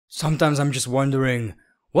Sometimes I'm just wondering,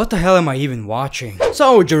 what the hell am I even watching?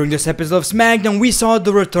 So, during this episode of SmackDown, we saw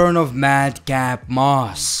the return of Madcap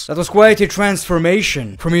Moss. That was quite a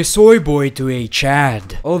transformation, from a soy boy to a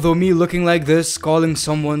Chad. Although me looking like this, calling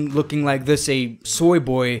someone looking like this a soy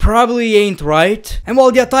boy, probably ain't right. And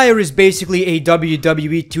while the attire is basically a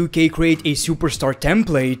WWE 2K create a superstar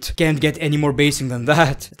template, can't get any more basic than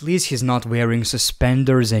that. At least he's not wearing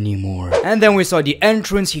suspenders anymore. And then we saw the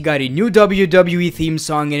entrance, he got a new WWE theme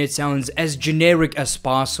song and it sounds as generic as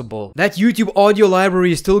possible. That YouTube audio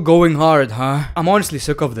library is still going hard, huh? I'm honestly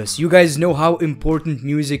sick of this. You guys know how important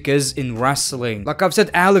music is in wrestling. Like I've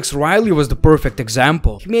said, Alex Riley was the perfect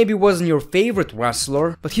example. He maybe wasn't your favorite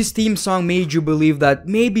wrestler, but his theme song made you believe that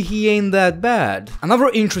maybe he ain't that bad. Another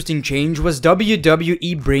interesting change was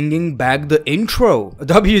WWE bringing back the intro.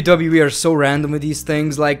 WWE are so random with these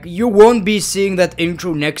things, like you won't be seeing that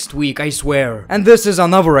intro next week, I swear. And this is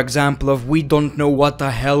another example of we don't know what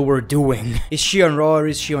the hell we're doing. Is she on Raw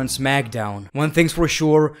or is she on SmackDown? One thing's for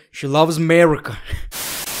sure, she loves America.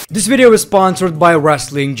 This video is sponsored by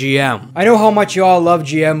Wrestling GM. I know how much y'all love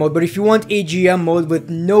GM mode, but if you want a GM mode with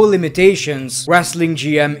no limitations, Wrestling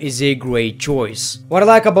GM is a great choice. What I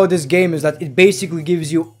like about this game is that it basically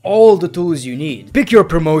gives you all the tools you need. Pick your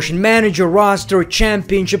promotion, manage your roster,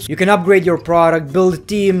 championships, you can upgrade your product, build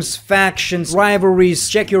teams, factions, rivalries,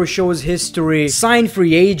 check your show's history, sign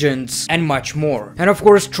free agents, and much more. And of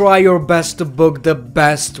course, try your best to book the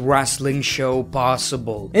best wrestling show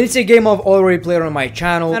possible. And it's a game I've already played on my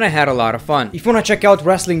channel, and I had a lot of fun. If you wanna check out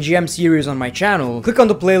Wrestling GM series on my channel, click on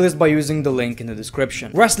the playlist by using the link in the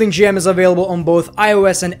description. Wrestling GM is available on both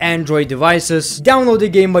iOS and Android devices. Download the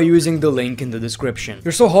game by using the link in the description.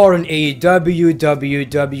 You're so hard on AEW,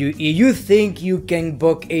 WWE, you think you can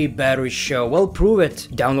book a better show? Well, prove it.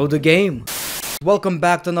 Download the game. Welcome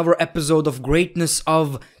back to another episode of Greatness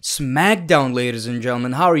of SmackDown, ladies and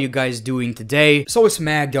gentlemen. How are you guys doing today? So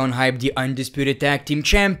SmackDown hyped the Undisputed Tag Team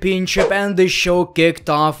Championship and the show kicked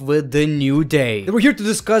off with the New Day. They were here to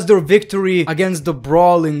discuss their victory against the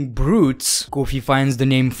Brawling Brutes. Kofi finds the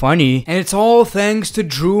name funny, and it's all thanks to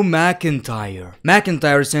Drew McIntyre.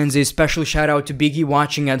 McIntyre sends a special shout out to Big E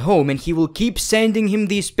watching at home, and he will keep sending him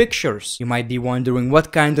these pictures. You might be wondering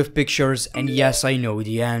what kind of pictures, and yes, I know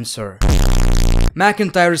the answer.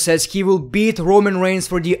 McIntyre says he will beat Roman Reigns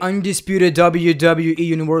for the undisputed WWE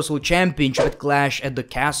Universal Championship at Clash at the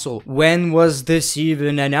Castle. When was this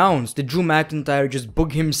even announced? Did Drew McIntyre just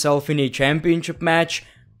book himself in a championship match?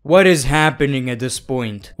 What is happening at this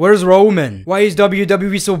point? Where's Roman? Why is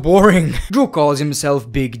WWE so boring? Drew calls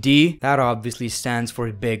himself Big D. That obviously stands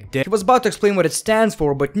for Big Dick. He was about to explain what it stands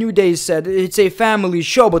for, but New Day said it's a family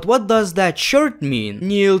show. But what does that shirt mean?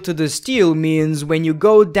 Kneel to the steel means when you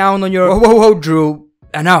go down on your... Whoa, Drew.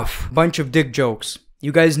 Enough. Bunch of dick jokes.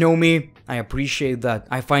 You guys know me. I appreciate that.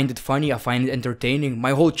 I find it funny, I find it entertaining.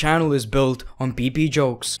 My whole channel is built on PP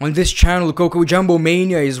jokes. On this channel, Coco Jumbo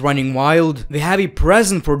Mania is running wild. They have a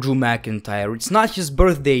present for Drew McIntyre. It's not his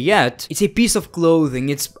birthday yet. It's a piece of clothing.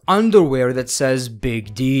 It's underwear that says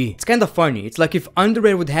Big D. It's kinda funny. It's like if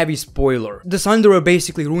underwear would have a spoiler. This underwear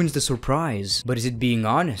basically ruins the surprise. But is it being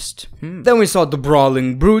honest? Then we saw the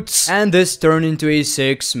Brawling Brutes, and this turned into a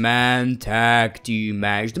 6-man tag team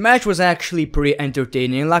match. The match was actually pretty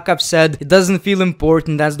entertaining. Like I've said, it doesn't feel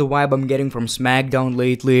important. That's the vibe I'm getting from SmackDown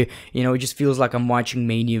lately. You know, it just feels like I'm watching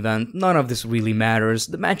main event. None of this really matters.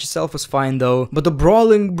 The match itself was fine though. But the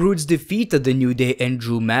Brawling Brutes defeated the New Day and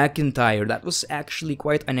Drew McIntyre. That was actually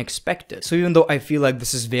quite unexpected. So even though I feel like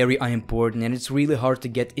this is very unimportant and it's really hard to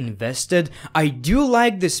get invested, I do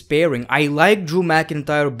like this pairing. I like Drew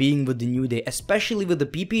McIntyre being with the New Day, especially with the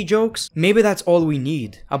PP jokes. Maybe that's all we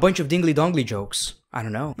need. A bunch of dingly-dongly jokes. I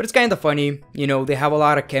don't know. But it's kinda funny, you know, they have a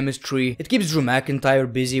lot of chemistry. It keeps Drew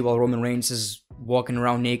McIntyre busy while Roman Reigns is walking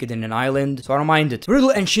around naked in an island, so I don't mind it. Riddle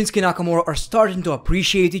and Shinsuke Nakamura are starting to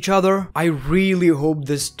appreciate each other. I really hope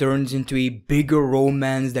this turns into a bigger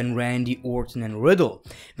romance than Randy Orton and Riddle,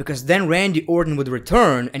 because then Randy Orton would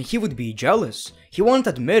return and he would be jealous. He won't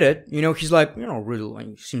admit it, you know, he's like, you know, Riddle,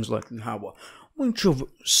 it seems like you have a bunch of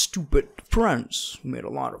stupid friends. You made a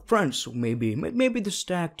lot of friends, so maybe this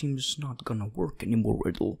tag team is not gonna work anymore,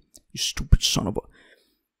 Riddle. You stupid son of a...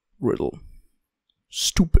 Riddle.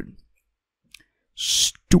 Stupid.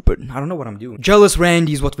 I don't know what I'm doing. Jealous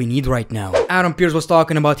Randy is what we need right now. Adam Pearce was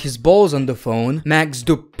talking about his balls on the phone. Max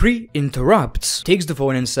Dupree interrupts, takes the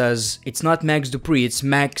phone and says, it's not Max Dupree, it's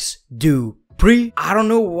Max Dupree. I don't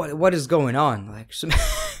know what is going on. Like,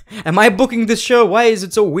 am I booking this show? Why is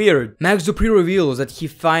it so weird? Max Dupree reveals that he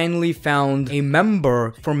finally found a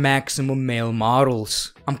member for Maximum Male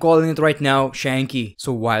Models. I'm calling it right now, Shanky.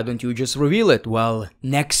 So why don't you just reveal it? Well,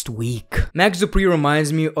 next week. Max Dupree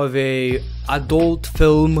reminds me of a adult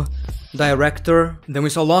film director. Then we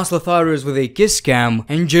saw Los Lotharios with a kiss cam,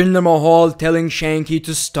 and Jinder Mahal telling Shanky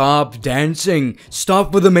to stop dancing.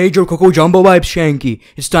 Stop with the major Coco Jumbo vibes, Shanky.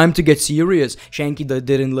 It's time to get serious. Shanky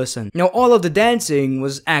didn't listen. Now, all of the dancing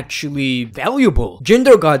was actually valuable.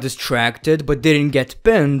 Jinder got distracted, but didn't get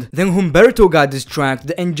pinned. Then Humberto got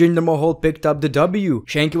distracted, and Jinder Mahal picked up the W.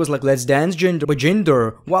 Shanky was like, let's dance, Jinder. But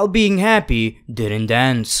Jinder, while being happy, didn't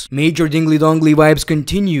dance. Major Dingly Dongly vibes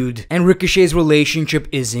continued, and Ricochet's relationship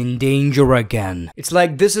is in danger again. It's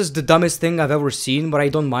like, this is the dumbest thing I've ever seen, but I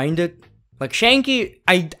don't mind it. Like, Shanky,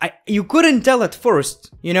 you couldn't tell at first,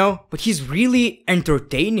 you know? But he's really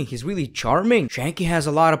entertaining, he's really charming. Shanky has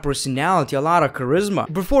a lot of personality, a lot of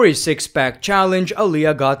charisma. Before his six-pack challenge,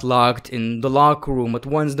 Aaliyah got locked in the locker room, but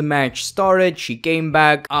once the match started, she came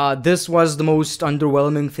back. This was the most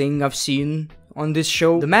underwhelming thing I've seen on this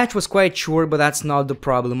show. The match was quite short, but that's not the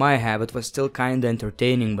problem I have. It was still kinda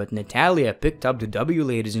entertaining, but Natalya picked up the W,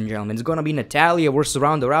 ladies and gentlemen. It's gonna be Natalya versus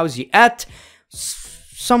Ronda Rousey at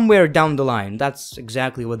somewhere down the line. That's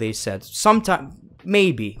exactly what they said. Sometime,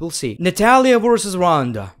 maybe, we'll see. Natalya versus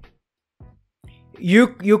Ronda. You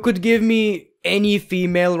could give me any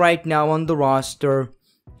female right now on the roster.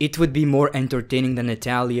 It would be more entertaining than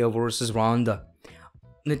Natalya versus Ronda.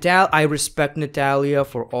 I respect Natalya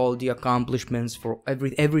for all the accomplishments, for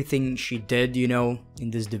everything she did, you know,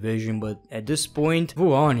 in this division, but at this point,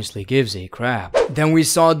 who honestly gives a crap? Then we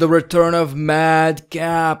saw the return of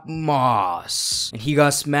Madcap Moss, and he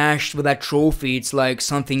got smashed with that trophy. It's like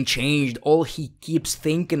something changed. All he keeps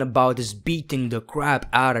thinking about is beating the crap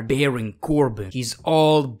out of Baron Corbin. He's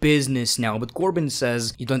all business now, but Corbin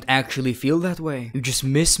says, you don't actually feel that way. You just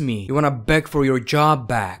miss me. You wanna beg for your job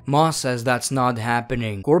back. Moss says that's not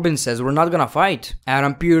happening. Corbin says, we're not gonna fight.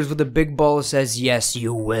 Adam Pearce with the big ball says, yes,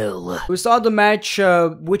 you will. We saw the match,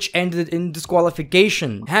 which ended in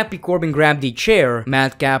disqualification. Happy Corbin grabbed the chair.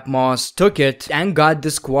 Madcap Moss took it and got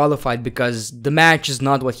disqualified because the match is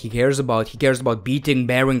not what he cares about. He cares about beating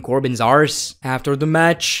Baron Corbin's arse. After the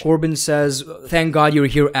match, Corbin says, thank God you're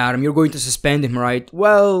here, Adam. You're going to suspend him, right?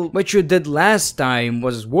 Well, what you did last time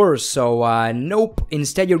was worse, so nope.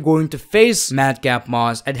 Instead, you're going to face Madcap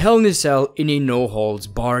Moss at Hell in a Cell in a no-holds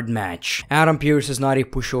barred match. Adam Pearce is not a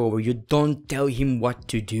pushover. You don't tell him what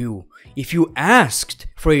to do. If you asked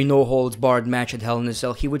for a no-holds barred match at Hell in a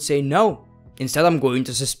Cell, he would say no. Instead, I'm going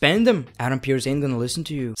to suspend him. Adam Pearce ain't gonna listen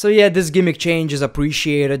to you. So yeah, this gimmick change is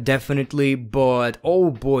appreciated, definitely, but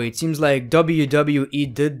oh boy, it seems like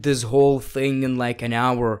WWE did this whole thing in like an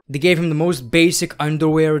hour. They gave him the most basic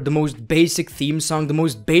underwear, the most basic theme song, the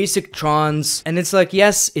most basic trance, and it's like,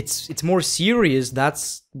 yes, it's more serious,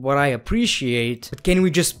 that's what I appreciate, but can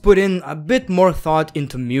we just put in a bit more thought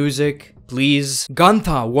into music? Please.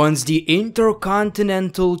 Gunther wants the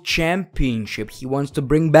Intercontinental Championship. He wants to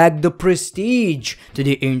bring back the prestige to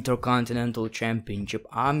the Intercontinental Championship.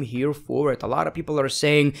 I'm here for it. A lot of people are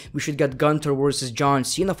saying we should get Gunther versus John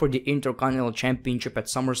Cena for the Intercontinental Championship at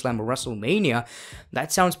SummerSlam or WrestleMania.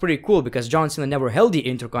 That sounds pretty cool because John Cena never held the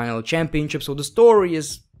Intercontinental Championship, so the story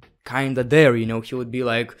is kinda there, you know. He would be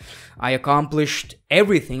like, I accomplished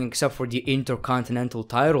everything except for the Intercontinental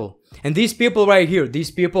title. And these people right here, these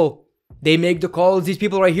people, they make the calls, these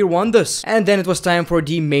people right here want this. And then it was time for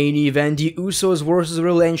the main event, the Usos versus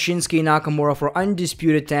Riddle and Shinsuke Nakamura for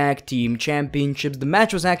Undisputed Tag Team Championships. The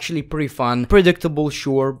match was actually pretty fun, predictable,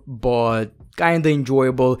 sure, but kinda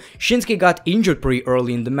enjoyable. Shinsuke got injured pretty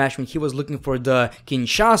early in the match when he was looking for the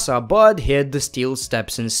Kinshasa, but hit the steel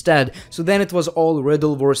steps instead. So then it was all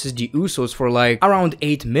Riddle versus the Usos for like around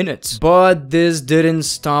 8 minutes. But this didn't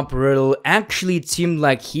stop Riddle. Actually, it seemed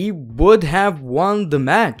like he would have won the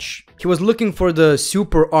match. He was looking for the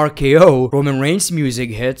Super RKO. Roman Reigns music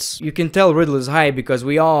hits. You can tell Riddle is hyped because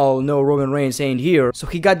we all know Roman Reigns ain't here. So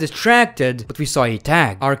he got distracted, but we saw a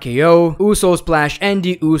tag. RKO, Usos splash, and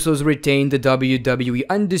the Usos retained the WWE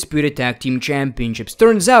Undisputed Tag Team Championships.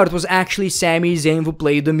 Turns out it was actually Sami Zayn who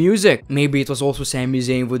played the music. Maybe it was also Sami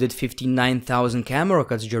Zayn who did 59,000 camera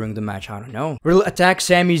cuts during the match, I don't know. Riddle attacked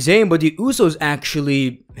Sami Zayn, but the Usos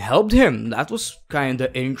actually helped him. That was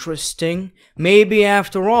kinda interesting. Maybe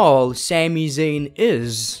after all, Sami Zayn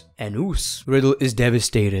is an Us. Riddle is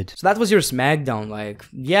devastated. So that was your SmackDown. Like,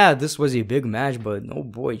 yeah, this was a big match, but oh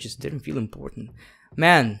boy, it just didn't feel important.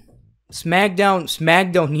 Man,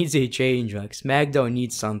 SmackDown needs a change. Like, SmackDown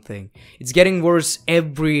needs something. It's getting worse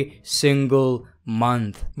every single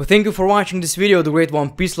month. But thank you for watching this video, The Great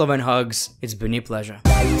One. Peace, love, and hugs. It's been a pleasure.